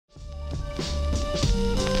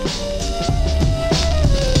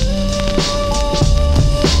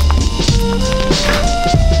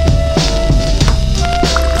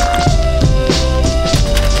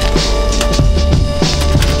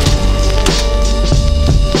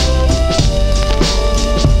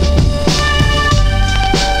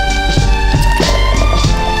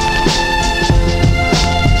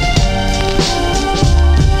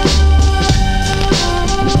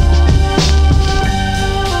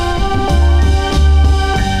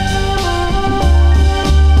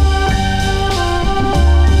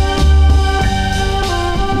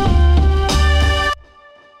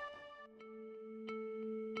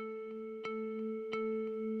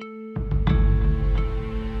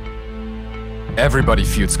Everybody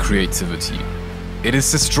feels creativity. It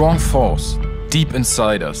is a strong force, deep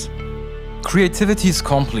inside us. Creativity is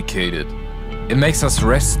complicated. It makes us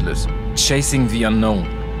restless, chasing the unknown,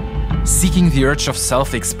 seeking the urge of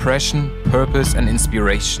self-expression, purpose and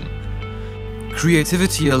inspiration.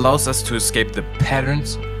 Creativity allows us to escape the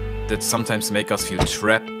patterns that sometimes make us feel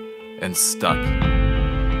trapped and stuck.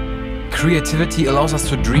 Creativity allows us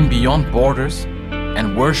to dream beyond borders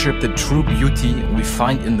and worship the true beauty we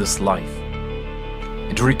find in this life.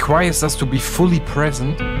 It requires us to be fully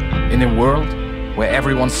present in a world where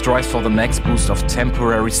everyone strives for the next boost of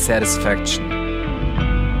temporary satisfaction.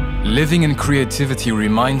 Living in creativity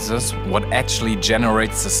reminds us what actually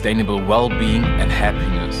generates sustainable well-being and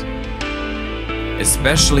happiness.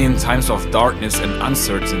 Especially in times of darkness and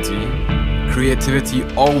uncertainty, creativity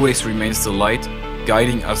always remains the light,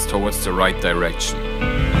 guiding us towards the right direction.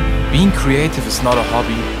 Being creative is not a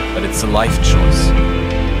hobby, but it's a life choice.